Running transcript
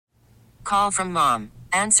call from mom.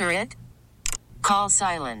 Answer it. Call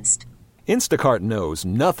silenced. Instacart knows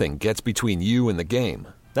nothing gets between you and the game.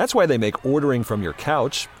 That's why they make ordering from your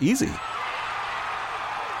couch easy.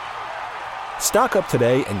 Stock up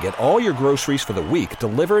today and get all your groceries for the week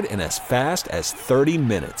delivered in as fast as 30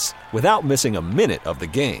 minutes without missing a minute of the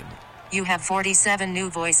game. You have 47 new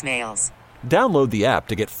voicemails. Download the app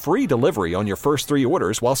to get free delivery on your first 3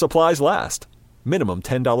 orders while supplies last. Minimum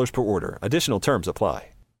 $10 per order. Additional terms apply.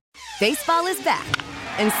 Baseball is back,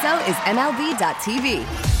 and so is MLB.tv.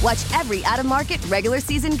 Watch every out-of-market regular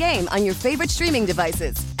season game on your favorite streaming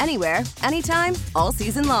devices, anywhere, anytime, all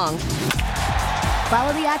season long.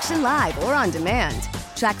 Follow the action live or on demand.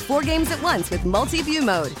 Track 4 games at once with multi-view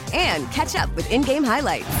mode and catch up with in-game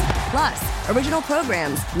highlights. Plus, original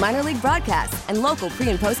programs, minor league broadcasts, and local pre-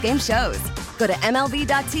 and post-game shows. Go to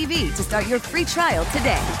MLB.tv to start your free trial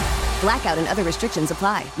today. Blackout and other restrictions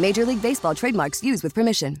apply. Major League Baseball trademarks used with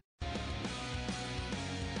permission.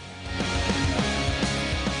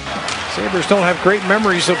 Sabres don't have great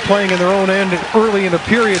memories of playing in their own end early in the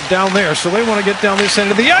period down there, so they want to get down this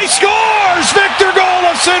end of the ice. Scores! Victor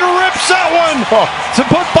Olofsson rips that one to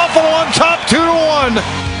put Buffalo on top 2-1.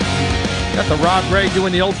 Got the Rob Ray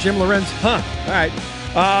doing the old Jim Lorenz. All right.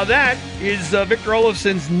 That is Victor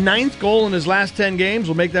Olofsson's 9th goal in his last 10 games.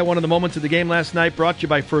 We'll make that one of the moments of the game last night, brought to you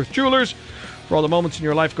by Firth Jewelers. For all the moments in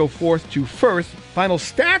your life, go forth to Firth. Final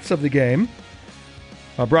stats of the game.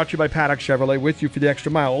 Brought to you by Paddock Chevrolet, with you for the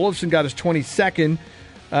extra mile. Olofsson got his 22nd.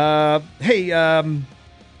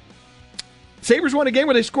 Sabres won a game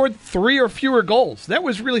where they scored 3 or fewer goals. That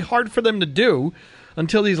was really hard for them to do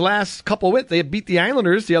until these last couple wins. They beat the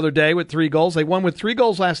Islanders the other day with 3 goals. They won with 3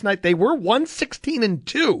 goals last night. They were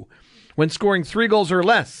 1-16-2 when scoring 3 goals or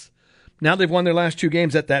less. Now they've won their last 2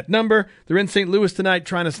 games at that number. They're in St. Louis tonight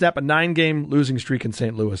trying to snap a 9-game losing streak in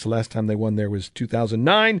St. Louis. The last time they won there was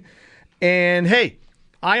 2009. And hey,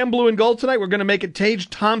 I Am Blue and Gold tonight. We're going to make it Tage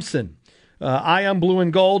Thompson. I Am Blue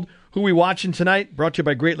and Gold. Who we watching tonight? Brought to you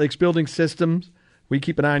by Great Lakes Building Systems. We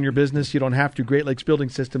keep an eye on your business. You don't have to. Great Lakes Building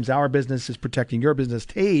Systems. Our business is protecting your business.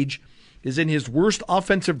 Tage is in his worst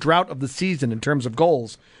offensive drought of the season in terms of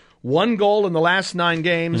goals. 1 goal in the last 9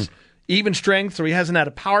 games. Even strength, so he hasn't had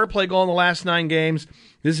a power play goal in the last 9 games.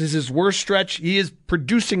 This is his worst stretch. He is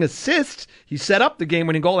producing assists. He set up the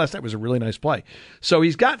game-winning goal last night. It was a really nice play. So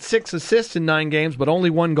he's got 6 assists in 9 games, but only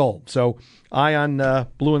 1 goal. So I on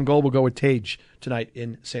Blue and Gold will go with Tage tonight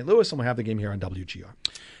in St. Louis, and we'll have the game here on WGR.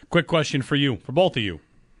 Quick question for you, for both of you.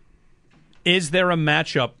 Is there a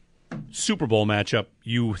matchup, Super Bowl matchup,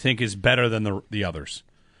 you think is better than the others?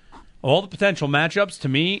 All the potential matchups, to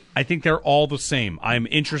me, I think they're all the same. I'm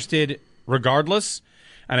interested regardless,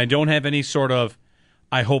 and I don't have any sort of,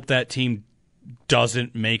 I hope that team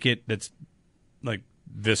doesn't make it that's, like,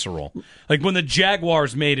 visceral. Like, when the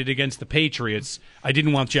Jaguars made it against the Patriots, I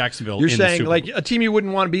didn't want Jacksonville in the Super Bowl. You're saying, like, a team you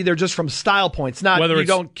wouldn't want to be there just from style points, not whether you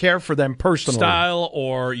don't care for them personally. Style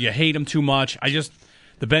or you hate them too much.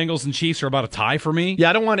 The Bengals and Chiefs are about a tie for me.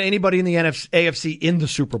 Yeah, I don't want anybody in the AFC in the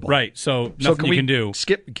Super Bowl. Right, so nothing you can do.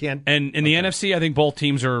 Skip, can't. And in the NFC, I think both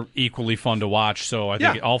teams are equally fun to watch, so I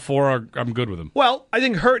think all 4 I'm good with them. Well, I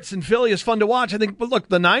think Hurts and Philly is fun to watch. I think, but look,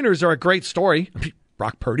 the Niners are a great story.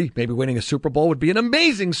 Brock Purdy maybe winning a Super Bowl would be an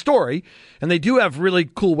amazing story, and they do have really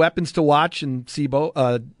cool weapons to watch, and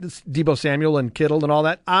Deebo Samuel and Kittle and all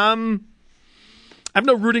that. I have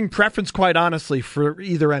no rooting preference, quite honestly, for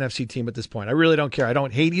either NFC team at this point. I really don't care. I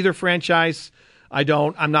don't hate either franchise.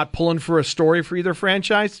 I'm not pulling for a story for either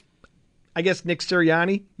franchise. I guess Nick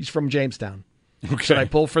Sirianni, he's from Jamestown. Okay. Should I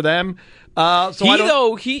pull for them?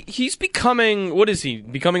 He's becoming, what is he?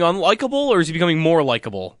 Becoming unlikable, or is he becoming more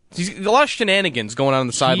likable? There's a lot of shenanigans going on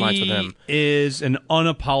the sidelines with him. He is an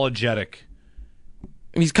unapologetic.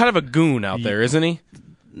 He's kind of a goon out there, isn't he?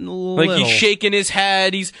 Like, he's shaking his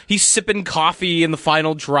head. He's sipping coffee in the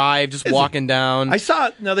final drive, just walking down. I saw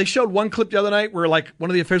it. Now, they showed one clip the other night where, like, one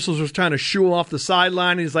of the officials was trying to shoo him off the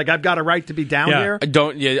sideline. He's like, I've got a right to be down here.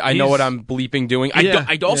 I know what I'm bleeping doing.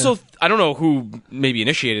 I don't know who maybe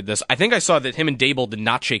initiated this. I think I saw that him and Dable did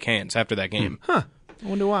not shake hands after that game. Huh. I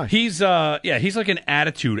wonder why. He's like an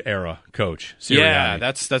attitude era coach. Sirianni. Yeah,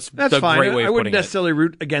 that's fine. Great way of I wouldn't putting necessarily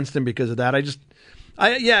root against him because of that.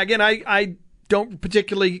 I don't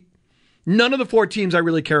particularly. None of the 4 teams I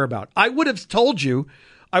really care about. I would have told you,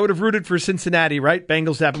 I would have rooted for Cincinnati, right?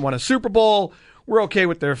 Bengals haven't won a Super Bowl. We're okay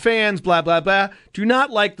with their fans, blah, blah, blah. Do not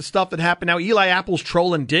like the stuff that happened now. Eli Apple's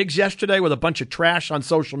trolling Diggs yesterday with a bunch of trash on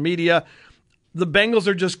social media. The Bengals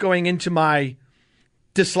are just going into my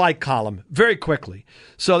dislike column very quickly.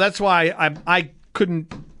 So that's why I'm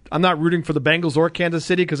not rooting for the Bengals or Kansas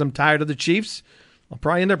City because I'm tired of the Chiefs. I'll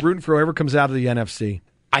probably end up rooting for whoever comes out of the NFC.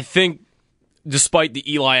 I think despite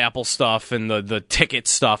the Eli Apple stuff and the ticket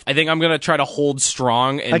stuff, I think I'm going to try to hold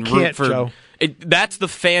strong and root for. Joe. That's the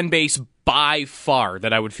fan base by far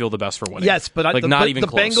that I would feel the best for winning. Yes, but not even the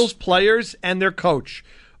close. Bengals players and their coach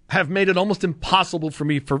have made it almost impossible for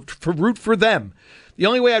me for root for them. The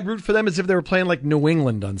only way I'd root for them is if they were playing like New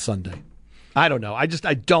England on Sunday. I don't know. I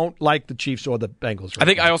don't like the Chiefs or the Bengals. I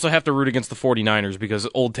think I also have to root against the 49ers because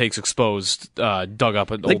Old Takes Exposed dug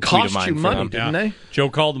up an they old tweet of cost mine you for money, them. didn't they? Joe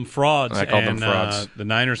called them frauds. I called them frauds. The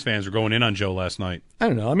Niners fans were going in on Joe last night. I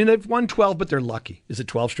don't know. I mean, they've won 12, but they're lucky. Is it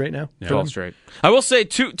 12 straight now? Yeah. 12 straight. I will say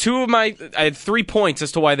I had 3 points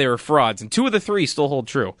as to why they were frauds, and 2 of the 3 still hold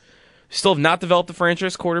true. Still have not developed a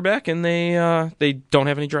franchise quarterback, and they don't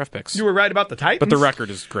have any draft picks. You were right about the Titans. But the record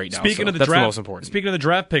is great now. Speaking of the that's draft, the most important. Speaking of the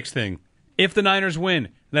draft picks thing, if the Niners win,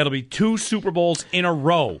 that'll be 2 Super Bowls in a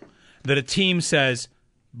row that a team says,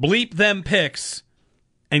 bleep them picks,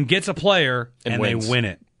 and gets a player, and they win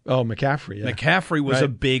it. Oh, McCaffrey, yeah. McCaffrey was Right. a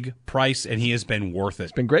big price, and he has been worth it.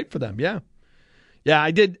 It's been great for them, yeah. Yeah,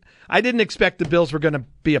 I didn't expect the Bills were going to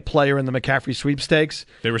be a player in the McCaffrey sweepstakes.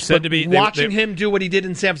 They were said but to be... Watching him do what he did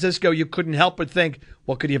in San Francisco, you couldn't help but think,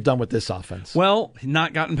 what could he have done with this offense? Well,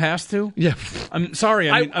 not gotten past to? Yeah. I'm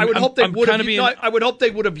sorry. I would hope they would have. I would hope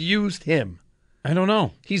they would have used him. I don't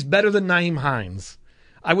know. He's better than Naeem Hines.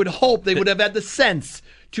 I would hope they would have had the sense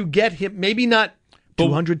to get him. Maybe not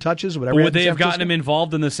 200 touches, whatever. But would they have gotten him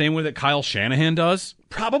involved in the same way that Kyle Shanahan does?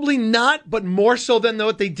 Probably not, but more so than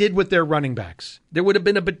what they did with their running backs. There would have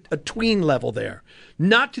been a tween level there.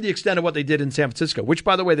 Not to the extent of what they did in San Francisco, which,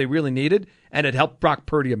 by the way, they really needed, and it helped Brock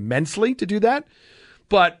Purdy immensely to do that.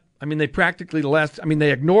 But I mean,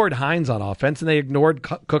 they ignored Hines on offense, and they ignored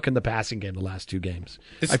Cook in the passing game the last 2 games.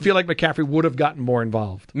 I feel like McCaffrey would have gotten more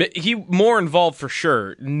involved. He more involved for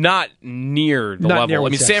sure, not near the level. I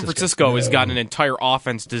mean, San Francisco has got an entire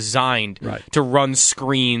offense designed to run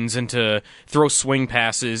screens and to throw swing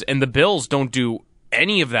passes, and the Bills don't do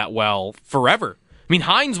any of that well forever. I mean,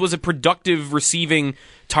 Hines was a productive receiving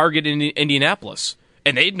target in Indianapolis,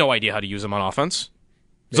 and they had no idea how to use him on offense.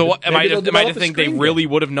 So am I to think they really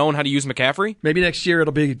would have known how to use McCaffrey? Maybe next year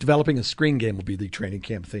it'll be developing a screen game will be the training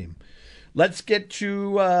camp theme. Let's get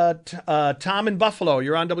to Tom in Buffalo.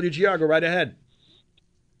 You're on WGR. Go right ahead.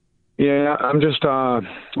 Yeah, I'm just,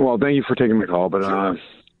 well, thank you for taking my call, but I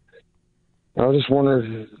was just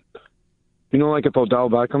wondering, like if Odell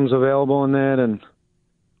Beckham's available in that, and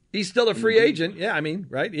he's still a free agent. Yeah, I mean,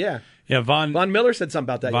 right? Yeah. Yeah, Von Miller said something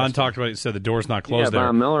about that. Von talked about it. He said the door's not closed there.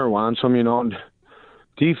 Von Miller wants him,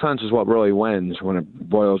 Defense is what really wins when it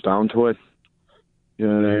boils down to it. You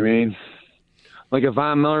know what I mean? Like if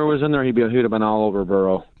Von Miller was in there, he'd have been all over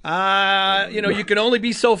Burrow. You can only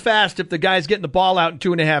be so fast if the guy's getting the ball out in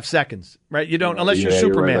 2.5 seconds, right? You don't, unless you're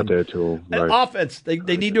Superman. You're right there too. Right. Offense, they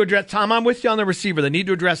need to address. Tom, I'm with you on the receiver. They need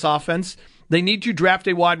to address offense. They need to draft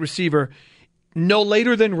a wide receiver no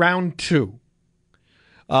later than round 2.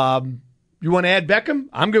 You want to add Beckham?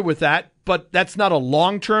 I'm good with that, but that's not a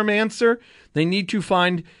long-term answer. They need to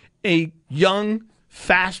find a young,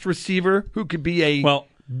 fast receiver who could be a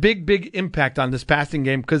big impact on this passing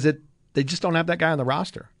game because they just don't have that guy on the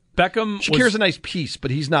roster. Shakir's a nice piece,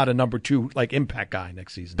 but he's not a number 2 impact guy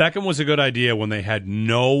next season. Beckham was a good idea when they had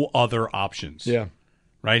no other options. Yeah,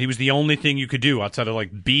 right. He was the only thing you could do outside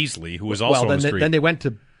of Beasley, who was also on the street. Then they went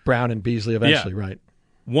to Brown and Beasley eventually, right?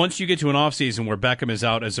 Once you get to an offseason where Beckham is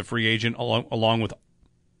out as a free agent along with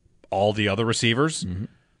all the other receivers,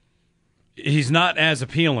 he's not as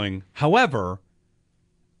appealing. However,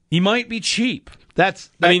 he might be cheap.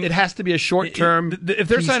 It has to be a short term. If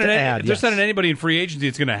they're signing anybody in free agency,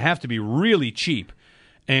 it's going to have to be really cheap.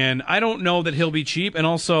 And I don't know that he'll be cheap. And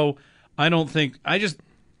also, I don't think I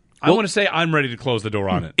want to say I'm ready to close the door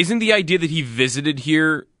on it. Isn't the idea that he visited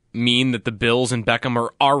here mean that the Bills and Beckham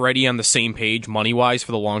are already on the same page money wise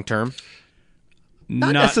for the long term?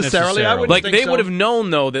 Not necessarily. I wouldn't think they so. would have known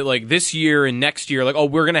though that this year and next year,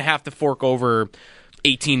 we're going to have to fork over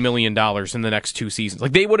 $18 million in the next 2 seasons.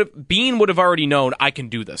 Bean would have already known I can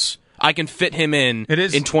do this. I can fit him in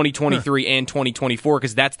 2023 and 2024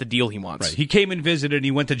 because that's the deal he wants. Right. He came and visited and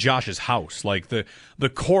he went to Josh's house. The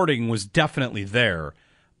courting was definitely there.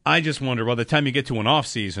 I just wonder, by the time you get to an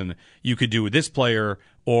offseason, you could do this player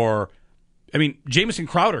Jamison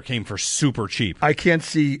Crowder came for super cheap. I can't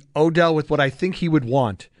see Odell with what I think he would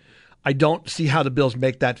want. I don't see how the Bills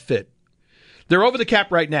make that fit. They're over the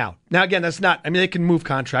cap right now. Now, again, that's not, they can move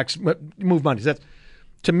contracts, move money.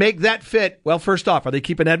 To make that fit, well, first off, are they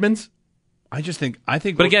keeping Edmonds? I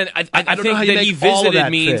think. But again, I don't think that he visited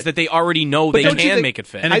means that they already know they can make it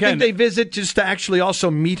fit. And I think they visit just to actually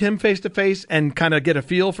also meet him face to face and kind of get a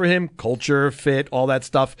feel for him, culture, fit, all that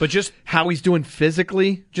stuff. But just how he's doing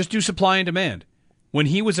physically. Just do supply and demand. When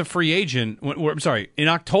he was a free agent, in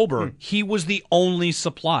October, he was the only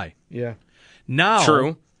supply. Yeah. Now,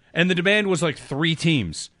 true. And the demand was like 3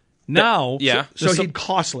 teams. Now, so he'd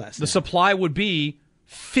cost less. The supply would be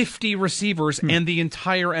 50 receivers and the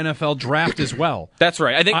entire NFL draft as well. That's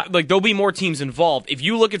right. I think there'll be more teams involved. If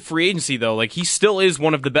you look at free agency, though, he still is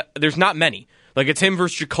one of the best. There's not many. It's him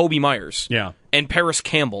versus Jacoby Myers. Yeah. And Paris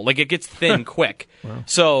Campbell. It gets thin quick. Wow.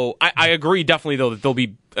 So I agree definitely, though, that there'll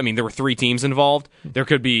be, there were 3 teams involved. There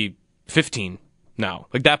could be 15 now.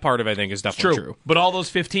 That part of it, I think, is definitely true. But all those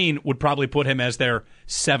 15 would probably put him as their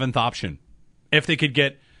 7th option. If they could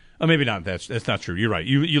get... Oh, maybe not. That's not true. You're right.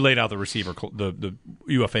 You laid out the receiver, the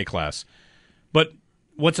UFA class. But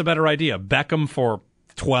what's a better idea? Beckham for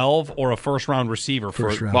 12 or a first-round receiver for...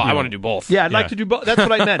 First round. Well, I want to do both. Yeah, I'd like to do both. That's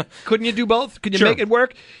what I meant. Couldn't you do both? Could you make it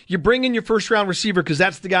work? You bring in your first-round receiver because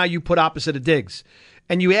that's the guy you put opposite of Diggs.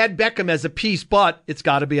 And you add Beckham as a piece, but it's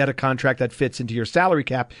got to be at a contract that fits into your salary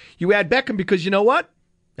cap. You add Beckham because you know what?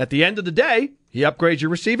 At the end of the day, he upgrades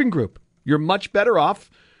your receiving group. You're much better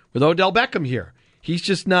off with Odell Beckham here. He's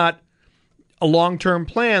just not a long-term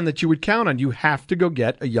plan that you would count on. You have to go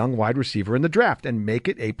get a young wide receiver in the draft and make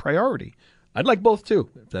it a priority. I'd like both, too,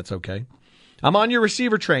 if that's okay. I'm on your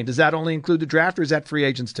receiver train. Does that only include the draft, or is that free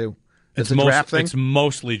agents, too? It's a draft thing? It's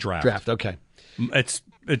mostly draft. Draft, okay. It's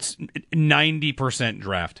 90%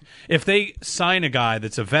 draft. If they sign a guy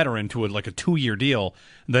that's a veteran to a 2-year deal,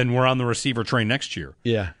 then we're on the receiver train next year.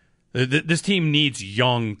 Yeah. This team needs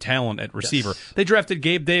young talent at receiver. Yes. They drafted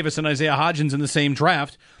Gabe Davis and Isaiah Hodgins in the same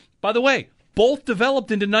draft. By the way, both developed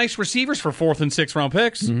into nice receivers for 4th and 6th round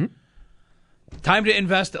picks. Mm-hmm. Time to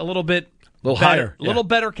invest a little bit higher. A little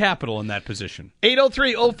better capital in that position.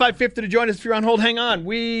 803-0550 to join us. If you're on hold, hang on.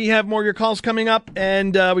 We have more of your calls coming up,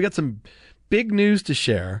 and we got some big news to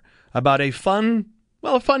share about a fun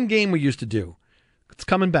game we used to do. It's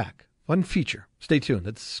coming back. Fun feature. Stay tuned.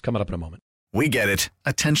 It's coming up in a moment. We get it.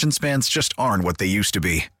 Attention spans just aren't what they used to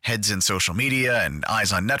be. Heads in social media and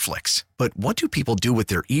eyes on Netflix. But what do people do with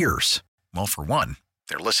their ears? Well, for one,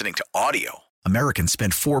 they're listening to audio. Americans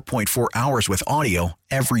spend 4.4 hours with audio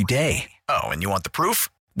every day. Oh, and you want the proof?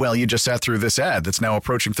 Well, you just sat through this ad that's now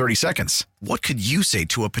approaching 30 seconds. What could you say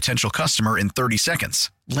to a potential customer in 30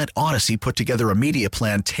 seconds? Let Odyssey put together a media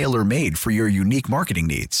plan tailor-made for your unique marketing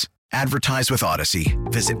needs. Advertise with Odyssey.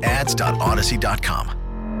 Visit ads.odyssey.com.